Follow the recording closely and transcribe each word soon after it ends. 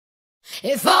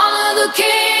If all of the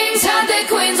kings had their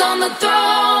queens on the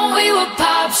throne, we would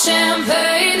pop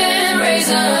champagne and raise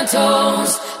a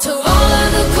toast to all of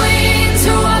the queens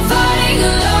who are fighting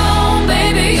alone.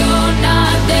 Baby, you're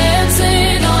not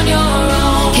dancing on your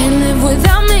own. Can't live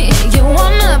without me, you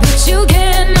wanna, but you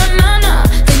can't, nah.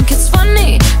 Think it's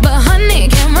funny, but honey,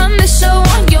 can't run the show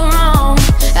on your own.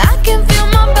 I can feel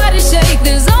my body shake,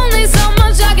 there's only so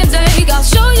much I can take. I'll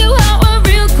show you how a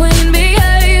real queen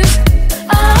behaves.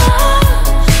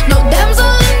 No damsel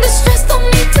in distress, don't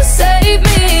need to save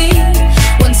me.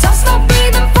 Once I stop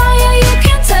breathing fire, you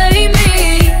can't tame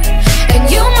me. And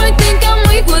you might think I'm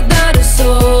weak without a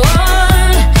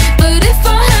sword, but if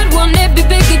I had one, it'd be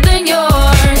bigger than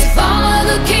yours. If all of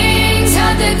the kings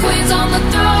had their queens on the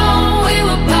throne, we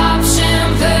would pop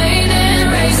champagne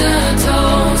and raise a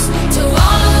toast to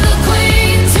all of the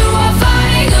queens who are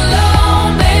fighting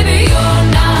alone. Baby, you're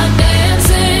not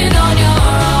dancing on your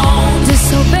own.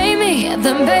 Disobey me,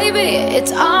 then baby,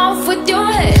 it's off with your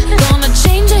head. Gonna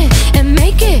change it,